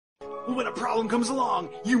When a problem comes along,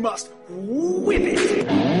 you must whip it!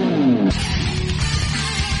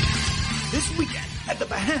 This weekend at the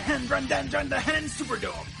Bahan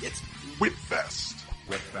Superdome, it's WHIPFEST.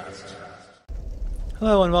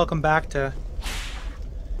 Hello and welcome back to...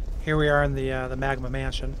 Here we are in the Magma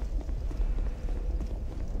Mansion.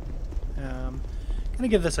 Gonna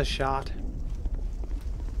give this a shot.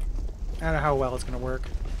 I don't know how well it's gonna work.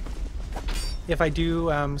 If I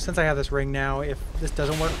do, since I have this ring now, if this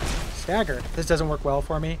doesn't work, stagger. If this doesn't work well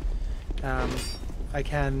for me, I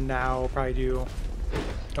can now probably do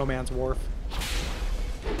No Man's Wharf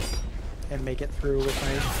and make it through with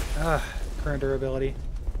my current durability.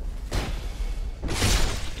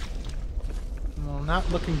 Well,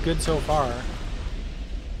 not looking good so far.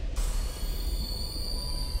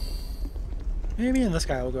 Maybe in this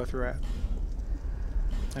guy will go through it.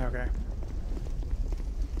 Okay.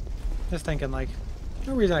 Just thinking, like,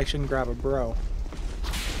 no reason I shouldn't grab a bro.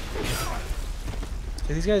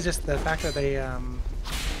 So these guys, just the fact that they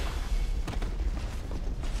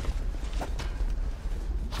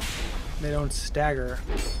don't stagger.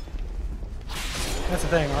 That's the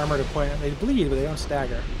thing, armored opponent. They bleed, but they don't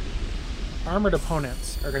stagger. Armored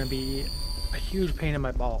opponents are going to be a huge pain in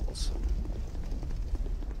my balls.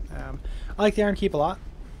 I like the Iron Keep a lot.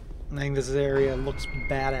 I think this area looks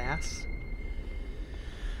badass.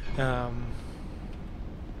 Yeah,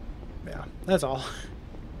 that's all.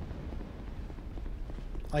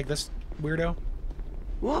 Like this weirdo.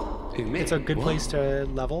 What? Who, me? It's a good place to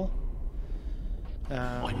level.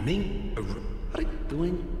 I mean, what are you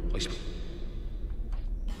doing?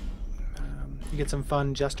 You get some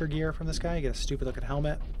fun jester gear from this guy. You get a stupid looking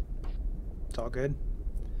helmet. It's all good.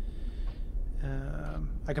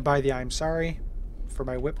 I could buy the I'm Sorry for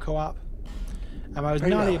my whip co-op. I was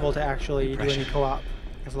not able to actually do any co-op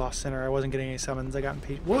as Lost Sinner. I wasn't getting any summons. I got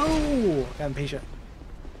impatient. Whoa! Got impatient.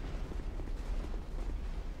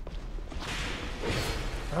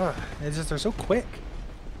 It's just, they're so quick.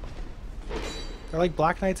 They're like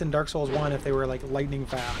Black Knights in Dark Souls 1 if they were like lightning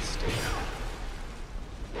fast.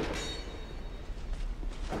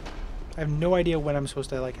 I have no idea when I'm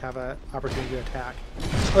supposed to like have an opportunity to attack.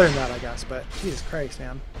 Other than that, I guess, but Jesus Christ,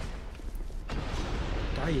 man.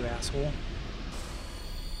 Die, you asshole.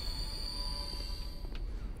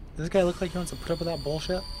 Does this guy look like he wants to put up with that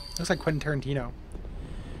bullshit? Looks like Quentin Tarantino.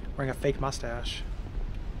 Wearing a fake mustache.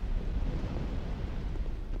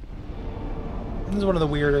 This is one of the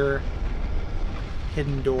weirder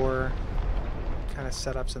hidden door kind of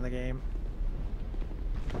setups in the game.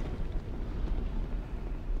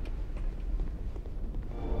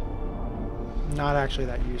 Not actually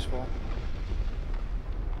that useful.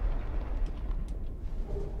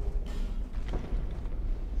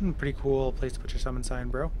 Pretty cool place to put your summon sign,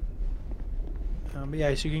 bro. But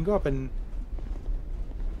yeah, so you can go up and...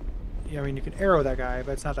 Yeah, I mean, you can arrow that guy,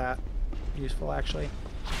 but it's not that useful, actually.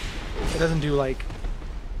 It doesn't do, like,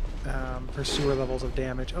 pursuer levels of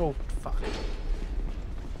damage. Oh, fuck.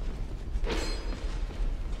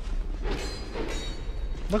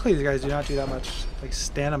 Luckily, these guys do not do that much, like,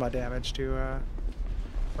 stamina damage to,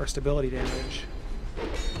 or stability damage.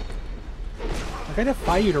 Like, I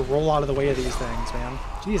defy you to roll out of the way of these things, man.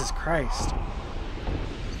 Jesus Christ.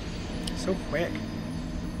 So quick.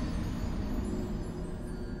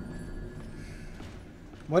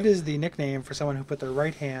 What is the nickname for someone who put their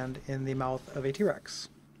right hand in the mouth of a T-Rex?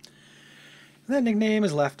 That nickname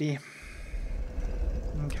is Lefty.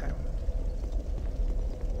 Okay.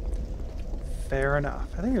 Fair enough.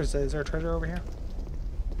 I think is there a treasure over here?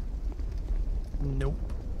 Nope.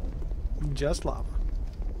 Just lava.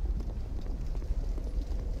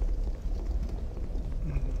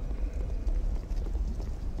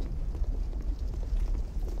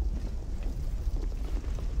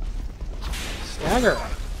 Stagger!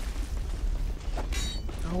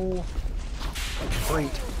 Oh,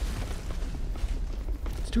 great.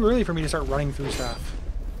 It's too early for me to start running through stuff.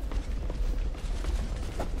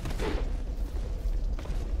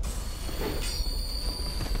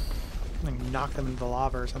 I'm gonna knock them into the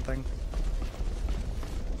lava or something.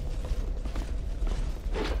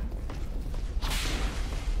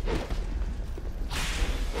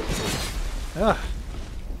 Ugh.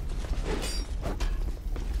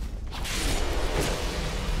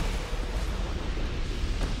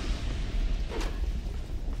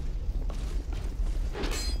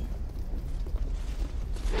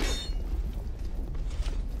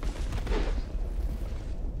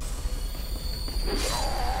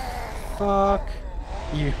 Fuck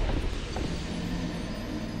you.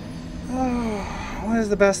 Oh, what is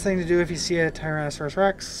the best thing to do if you see a Tyrannosaurus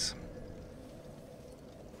Rex?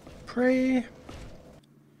 Pray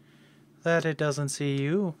that it doesn't see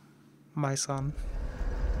you. my son.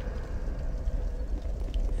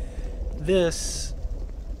 This,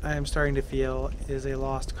 I am starting to feel, is a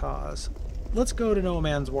lost cause. Let's go to No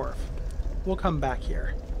Man's Wharf. We'll come back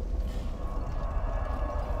here.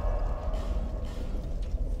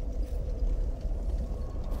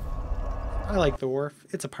 I like the wharf.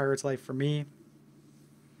 It's a pirate's life for me.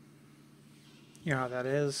 You know how that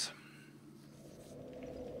is.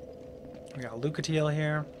 We got Lucatiel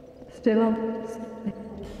here.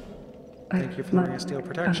 Thank you for wearing a steel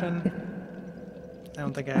protection. I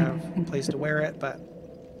don't think I have a place to wear it, but...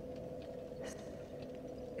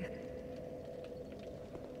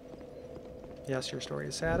 Yes, your story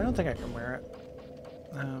is sad. I don't think I can wear it.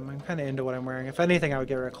 I'm kind of into what I'm wearing. If anything, I would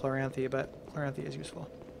get rid of Chloranthy, but Chloranthy is useful.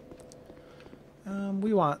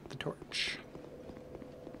 We want the torch.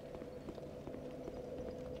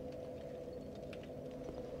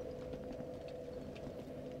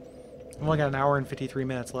 I've only got an hour and 53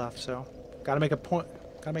 minutes left, so gotta make a point.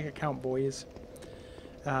 Gotta make it count, boys.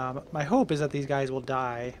 My hope is that these guys will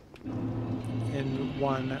die in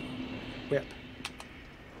one whip.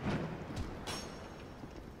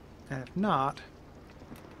 And if not,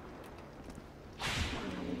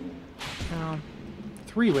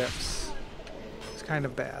 3 whips. Kind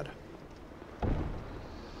of bad. Okay.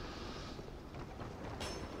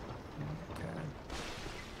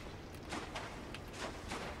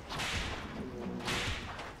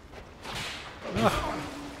 Ugh.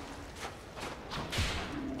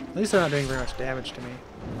 At least they're not doing very much damage to me.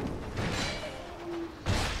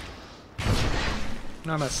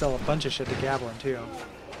 Now I'm gonna sell a bunch of shit to Gablin too.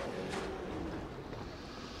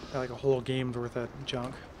 Got like a whole game's worth of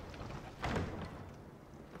junk.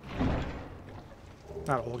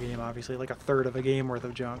 Not a whole game, obviously, like a third of a game worth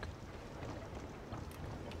of junk.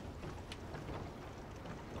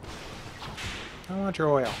 I want your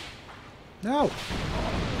oil. No!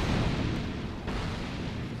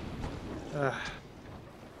 Ugh.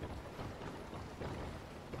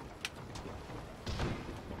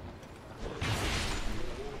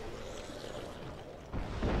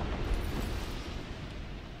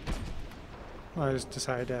 Well, I just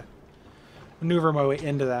decided to maneuver my way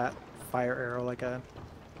into that fire arrow like a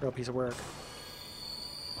real piece of work.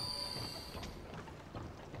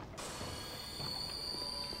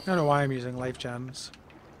 I don't know why I'm using life gems.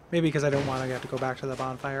 Maybe because I don't want to have to go back to the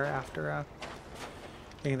bonfire after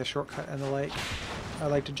getting the shortcut and the like. I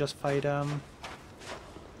like to just fight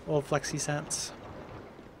old Flexi Sense.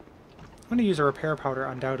 I'm going to use a repair powder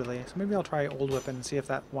undoubtedly, so maybe I'll try Old Whip and see if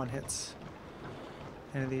that one hits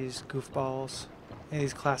any of these goofballs, any of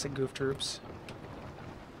these classic goof troops.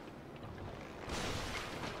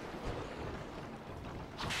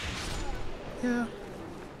 Yeah.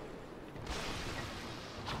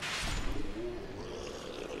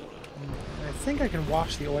 I think I can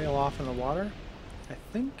wash the oil off in the water. I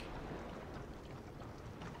think.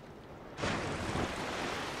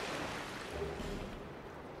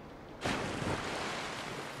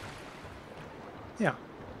 Yeah.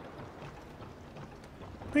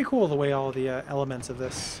 Pretty cool the way all the elements of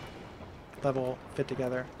this level fit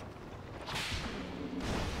together.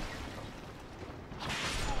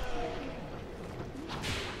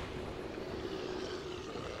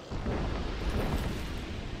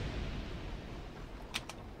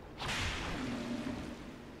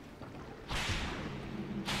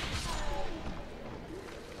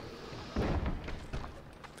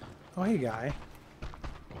 Oh, hey, guy.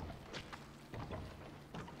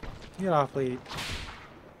 You get awfully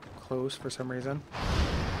close for some reason.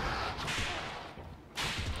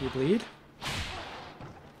 You bleed?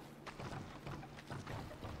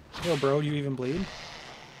 Yo, bro, do you even bleed?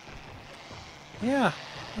 Yeah,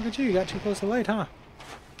 look at you. You got too close to the light, huh?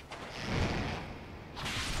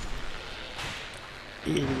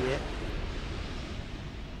 Idiot.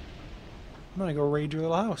 I'm gonna go raid your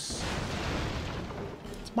little house.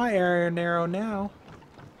 It's my area narrow now.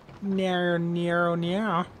 Narrow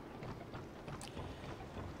now.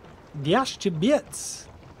 Dash to bits.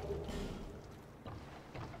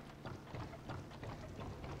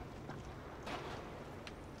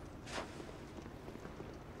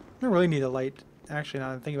 I really need a light, actually, now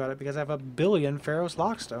that I'm thinking about it, because I have 1 billion Pharaoh's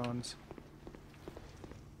Lockstones.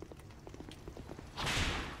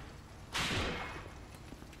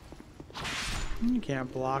 You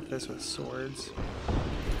can't block this with swords.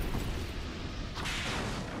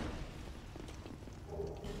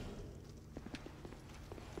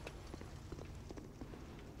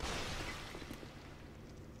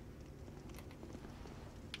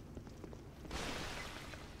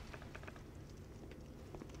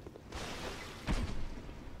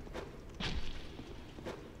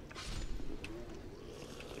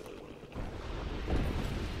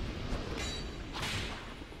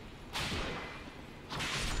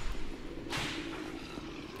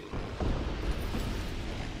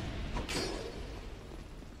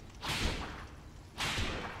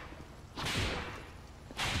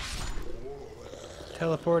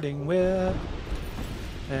 Teleporting whip.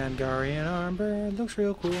 Vangarian armbird. Looks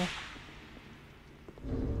real cool.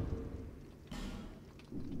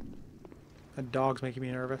 That dog's making me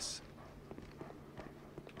nervous.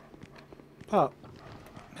 Pup.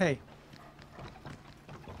 Hey.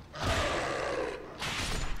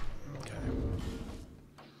 Okay.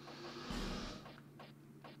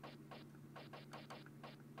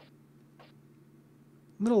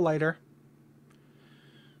 A little lighter.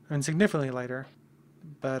 I mean, significantly lighter.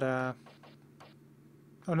 But,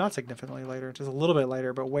 oh, not significantly lighter. Just a little bit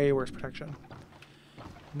lighter, but way worse protection.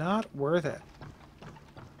 Not worth it.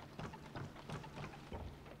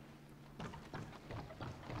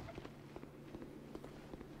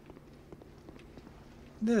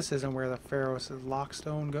 This isn't where the Pharos'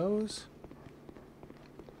 lockstone goes.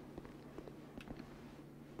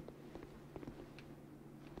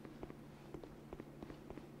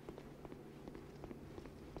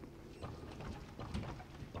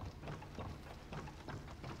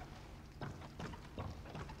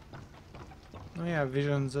 Oh yeah,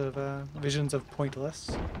 visions of Pointless.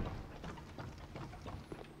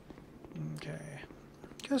 Okay.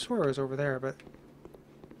 Could have swore it was over there, but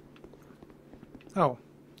oh.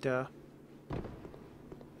 Duh.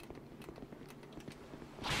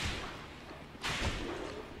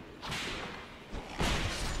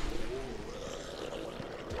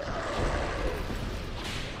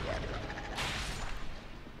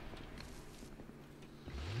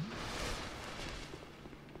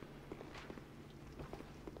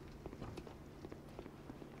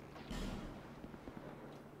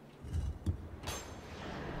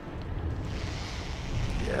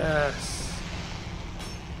 Yes.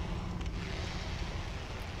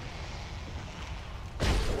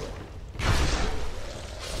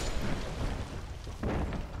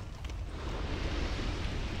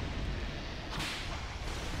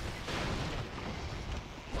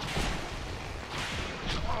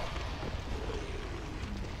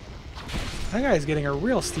 That guy's getting a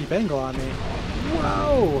real steep angle on me.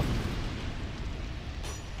 Whoa!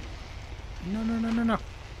 No, no, no, no, no.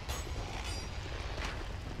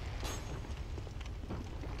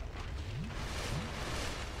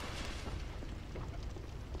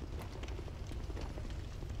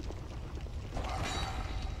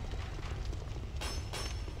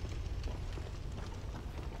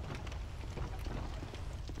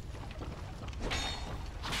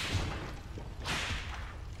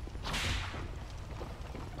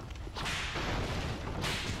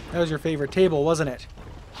 That was your favorite table, wasn't it?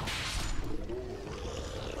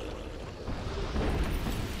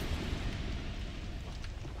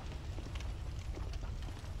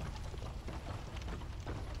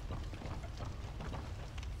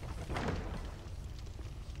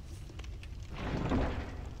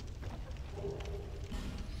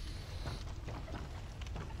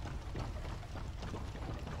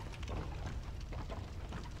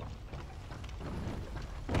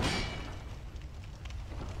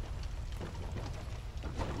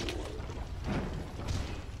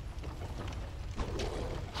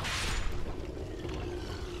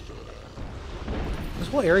 This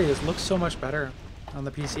whole area just looks so much better on the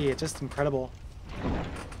PC. It's just incredible.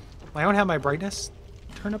 I don't have my brightness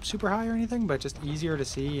turned up super high or anything, but just easier to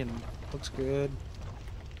see and looks good.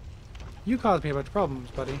 You caused me a bunch of problems,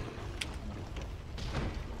 buddy.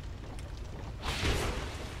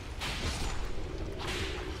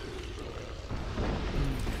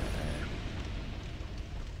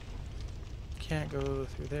 Can't go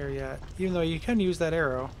through there yet, even though you can use that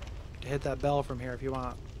arrow to hit that bell from here if you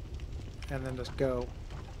want, and then just go.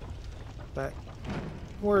 But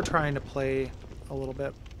we're trying to play a little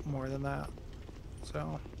bit more than that.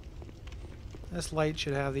 So this light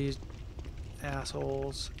should have these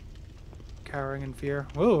assholes cowering in fear.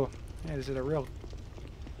 Whoa! I just did a real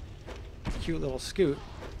cute little scoot.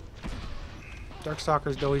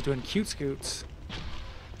 Darkstalker's always doing cute scoots.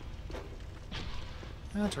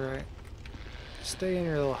 That's right. Stay in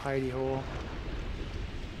your little hidey hole.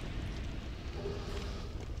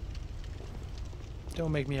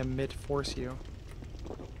 Don't make me admit force you.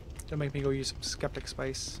 Don't make me go use some skeptic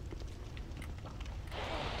spice.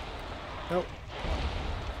 Nope.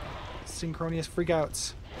 Synchronous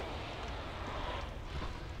freakouts.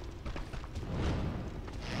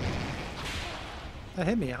 That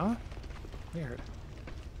hit me, huh? Weird.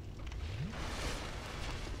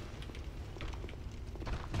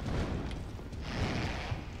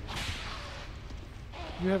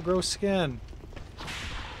 You have gross skin.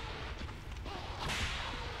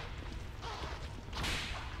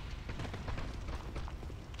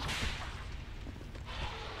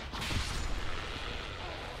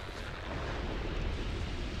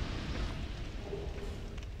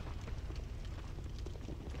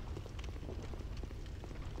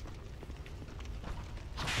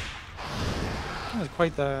 was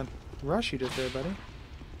quite the rush you did there, buddy.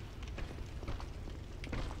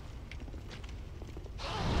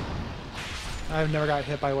 I've never got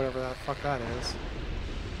hit by whatever the fuck that is.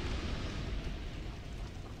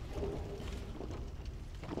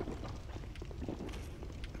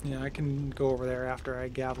 Yeah, I can go over there after I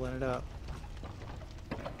gavelin it up.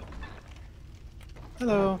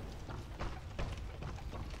 Hello.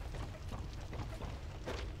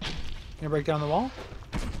 Gonna break down the wall?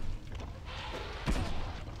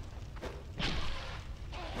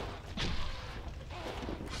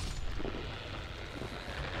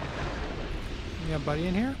 You got a buddy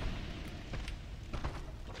in here?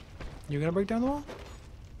 You gonna break down the wall?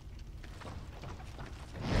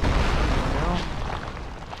 No.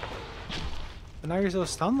 But now you're so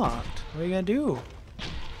stun locked. What are you gonna do?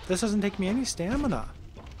 This doesn't take me any stamina.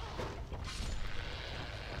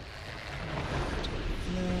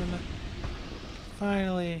 And then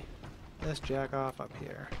finally, let's jack off up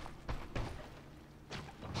here.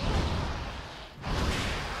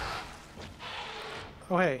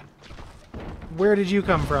 Oh hey, where did you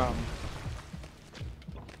come from?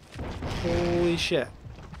 Holy shit.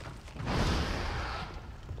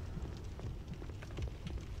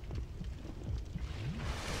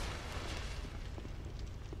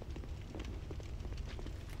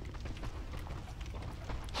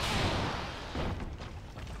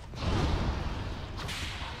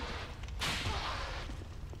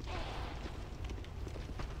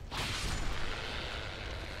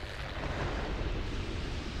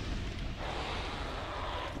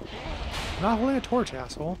 I'm not holding a torch,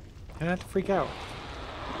 asshole. You don't have to freak out.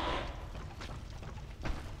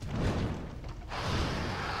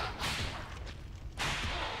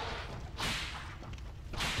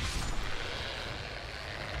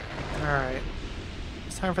 Alright.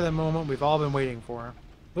 It's time for the moment we've all been waiting for.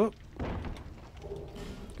 Whoop.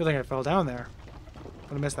 Good thing I fell down there.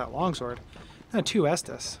 Would have missed that longsword. And 2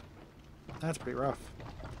 Estus. That's pretty rough.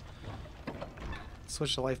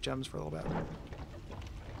 Switch to life gems for a little bit.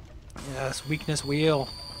 Yes, weakness wheel.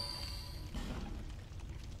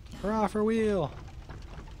 Hurrah for wheel.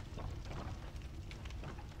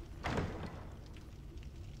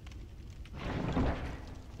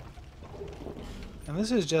 And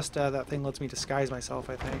this is just that thing lets me disguise myself,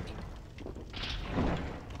 I think.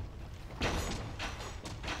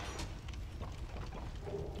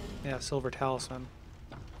 Yeah, silver talisman.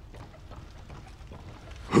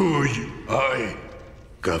 Who are you? I,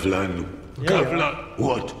 Gavlan. Yeah, Gavlan.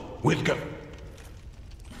 What? With Gav.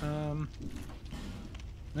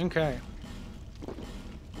 Okay.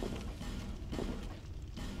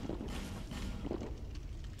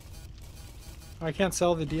 Oh, I can't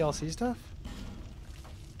sell the DLC stuff?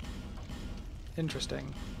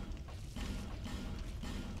 Interesting.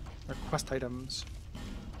 Or quest items.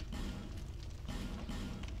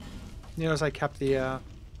 You notice I kept the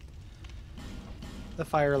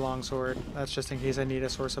fire longsword. That's just in case I need a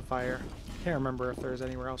source of fire. Can't remember if there's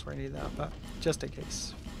anywhere else where I need that, but just in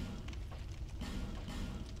case.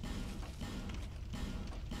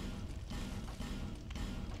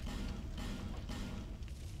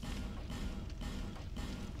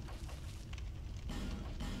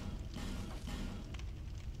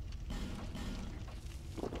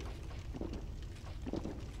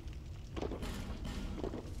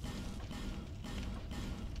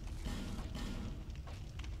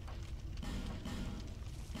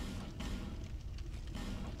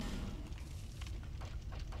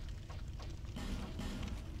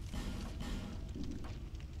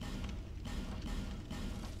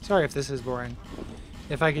 Sorry if this is boring.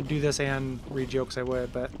 If I could do this and read jokes, I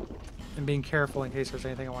would, but I'm being careful in case there's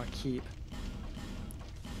anything I want to keep.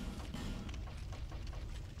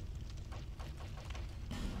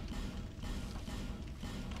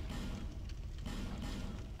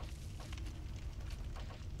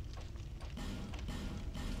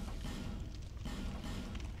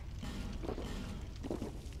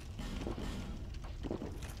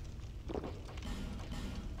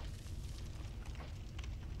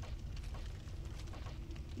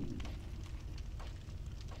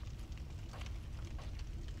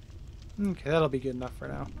 Okay, that'll be good enough for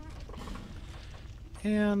now.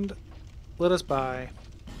 And let us buy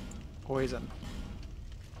poison.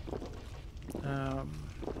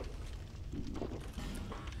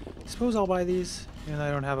 Suppose I'll buy these, even though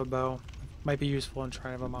I don't have a bow. Might be useful in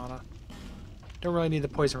Shrine of Amana. Don't really need the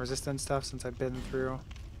poison resistant stuff since I've been through.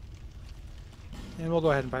 And we'll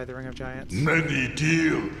go ahead and buy the Ring of Giants. Many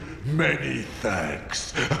deal, many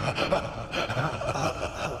thanks.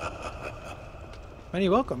 Many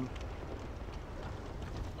welcome.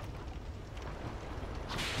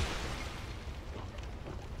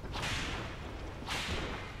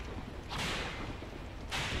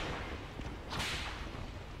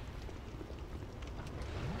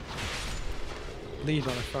 Lead,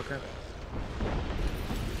 motherfucker.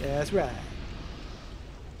 That's right.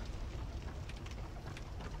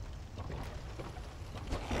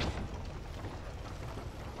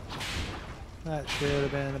 That should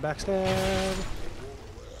have been a backstab.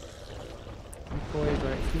 Poised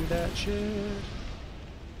right through that shit.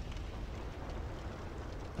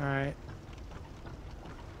 Alright.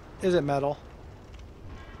 Is it metal?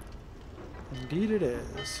 Indeed it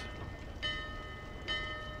is.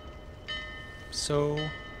 So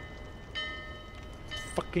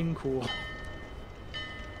fucking cool.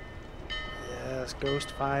 Yes,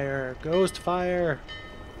 ghost fire. Ghost fire!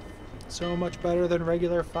 So much better than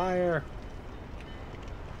regular fire.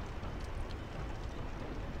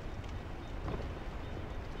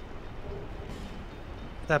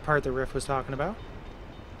 That part the Riff was talking about.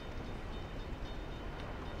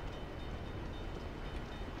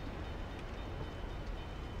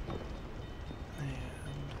 And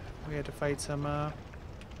we had to fight some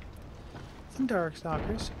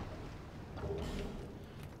Darkstalkers.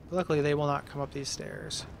 Luckily, they will not come up these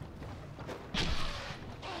stairs.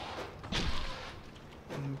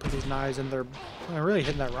 And put these knives in their... I'm really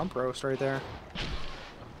hitting that rump roast right there.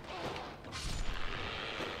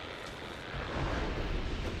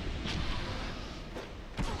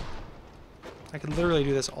 I could literally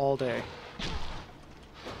do this all day.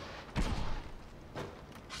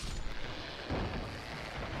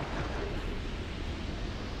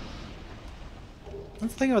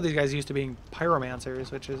 That's the thing about these guys used to being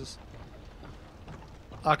pyromancers, which is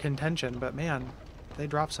a contention, but man, they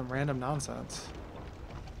drop some random nonsense.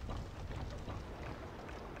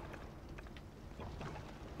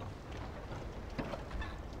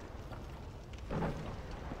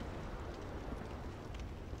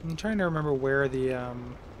 I'm trying to remember where the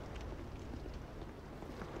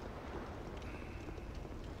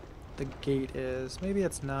gate is. Maybe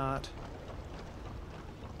it's not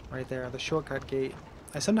right there, the shortcut gate.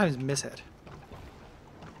 I sometimes miss it.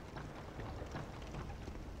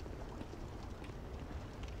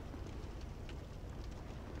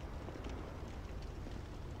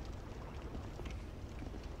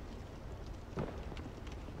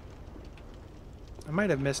 I might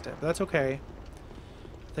have missed it, but that's okay.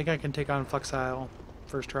 I think I can take on Flexile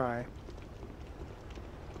first try.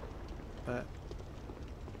 But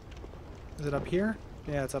is it up here?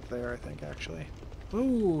 Yeah, it's up there, I think, actually.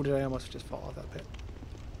 Ooh, did I almost just fall off that pit?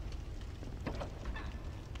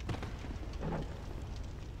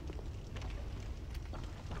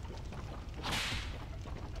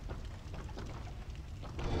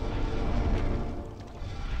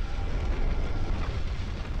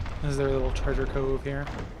 Is there a little treasure cove here?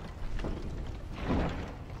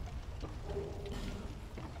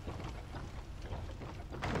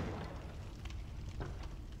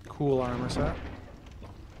 Cool armor set.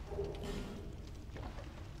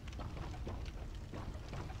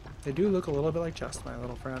 They do look a little bit like chests, my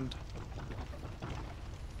little friend.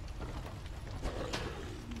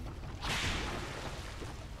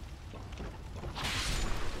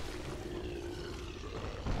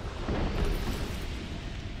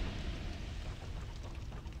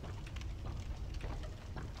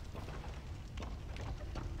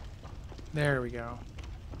 There we go.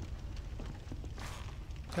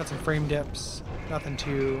 Got some frame dips. Nothing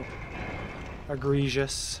too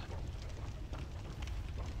egregious.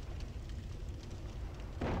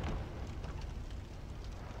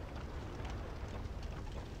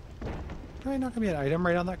 Probably not gonna be an item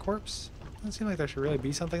right on that corpse. Doesn't seem like there should really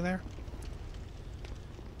be something there.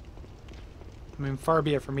 I mean, far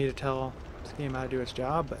be it for me to tell this game how to do its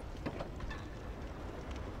job, but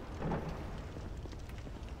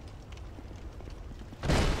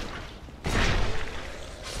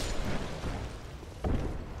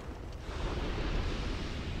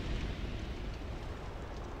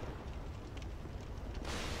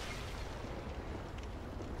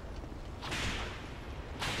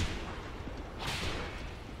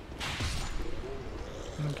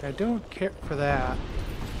I don't care for that.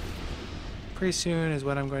 Pretty soon is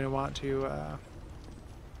when I'm going to want to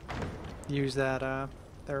use that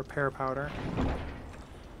the repair powder.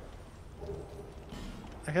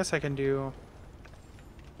 I guess I can do.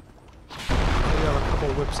 Maybe have a couple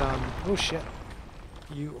whips on. Oh shit!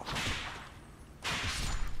 You.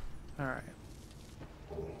 All right.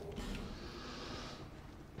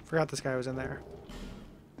 Forgot this guy was in there.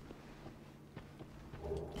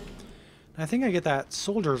 I think I get that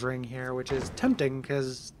soldier's ring here, which is tempting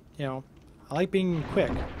because, you know, I like being quick,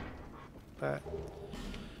 but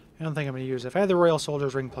I don't think I'm going to use it. If I had the Royal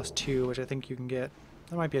Soldier's Ring +2, which I think you can get,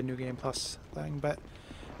 that might be a New Game Plus thing, but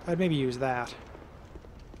I'd maybe use that.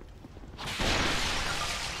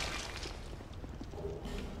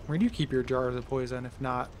 Where do you keep your jars of poison if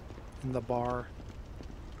not in the bar?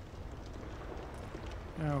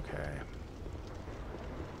 Okay.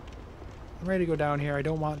 I'm ready to go down here. I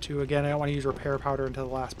don't want to, again, I don't want to use repair powder until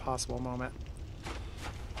the last possible moment.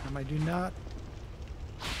 I do not...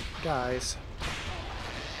 Guys.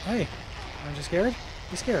 Hey, aren't you scared?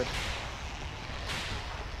 You scared?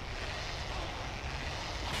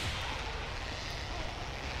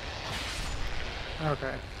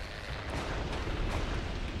 Okay.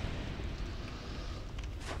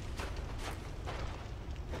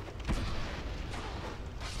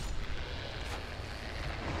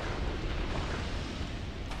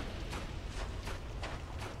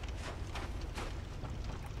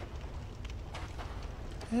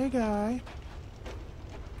 Hey, guy.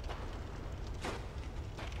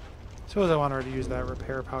 Suppose I want her to use that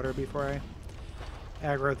repair powder before I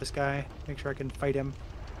aggro this guy. Make sure I can fight him.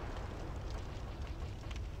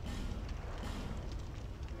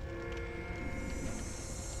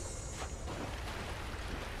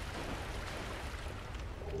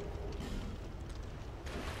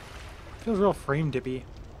 Feels real frame dippy.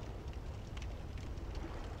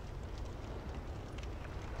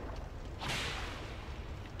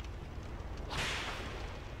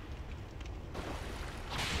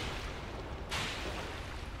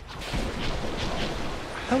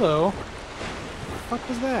 Hello. What the fuck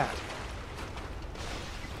was that?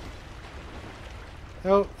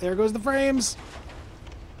 Oh, there goes the frames.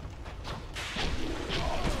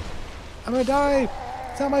 I'm gonna die.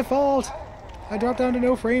 It's not my fault. I dropped down to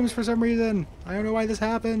no frames for some reason. I don't know why this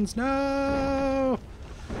happens. No!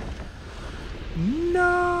 No!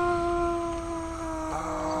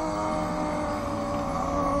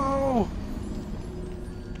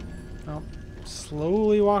 Well,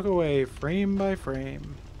 slowly walk away, frame by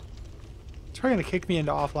frame. It's probably going to kick me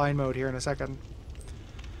into offline mode here in a second.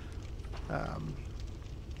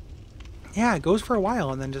 Yeah, it goes for a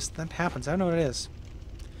while and then just that happens. I don't know what it is.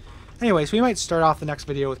 Anyways, we might start off the next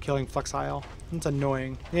video with killing Flexile. It's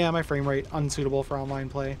annoying. Yeah, my frame rate unsuitable for online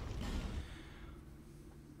play.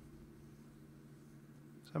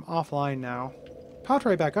 So I'm offline now. Popped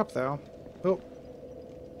right back up though. Oh.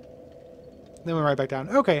 Then we're right back down.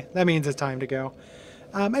 Okay, that means it's time to go.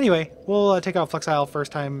 Anyway, we'll take out Flexile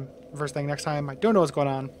first thing next time. I don't know what's going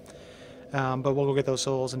on. But we'll go get those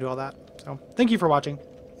souls and do all that. So, thank you for watching.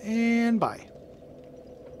 And bye.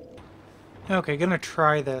 Okay, gonna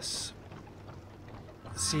try this.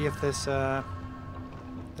 See if this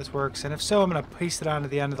this works, and if so, I'm gonna paste it on to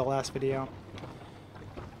the end of the last video.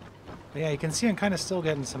 But yeah, you can see I'm kind of still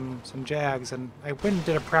getting some jags, and I went and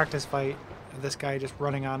did a practice fight of this guy just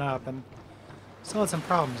running on up, and still had some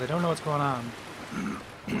problems. I don't know what's going on.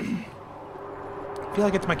 I feel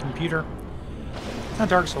like it's my computer. It's not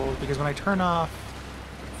Dark Souls, because when I turn off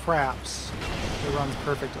fraps, it runs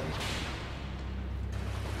perfectly.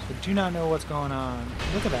 So do not know what's going on.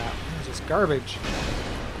 Look at that. There's just garbage.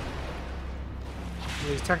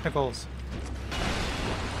 These technicals.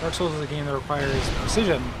 Dark Souls is a game that requires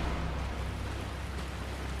precision.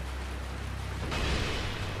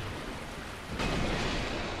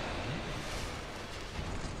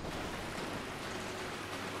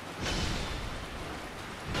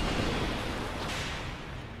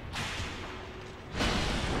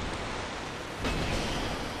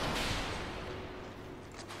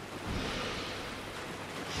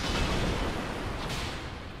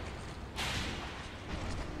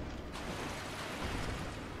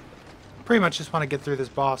 Pretty much just want to get through this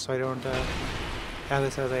boss so I don't have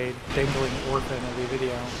this as a dangling orphan every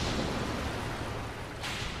video.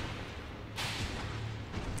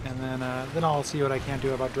 And then I'll see what I can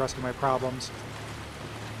do about addressing my problems.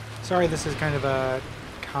 Sorry this is kind of a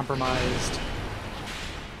compromised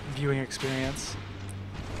viewing experience.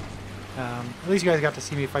 At least you guys got to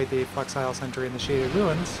see me fight the Flexile Sentry in the Shaded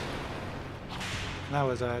Ruins. And that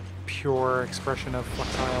was a pure expression of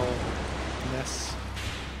Flexile-ness.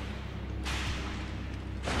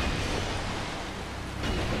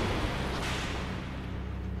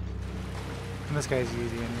 And this guy's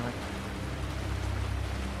easy anyway.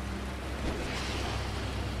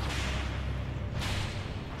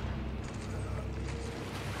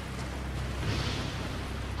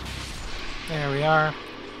 There we are.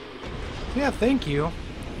 Yeah, thank you.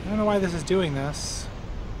 I don't know why this is doing this.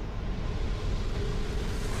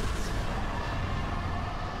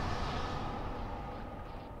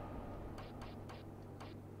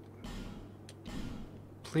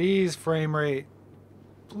 Please, frame rate.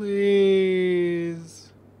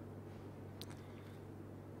 Please.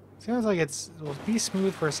 Sounds like it will be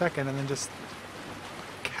smooth for a second and then just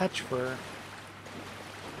catch for a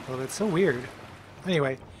little bit. It's so weird.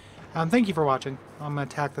 Anyway, Thank you for watching. I'm going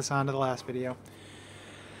to tack this on to the last video.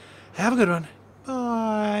 Have a good one.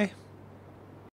 Bye.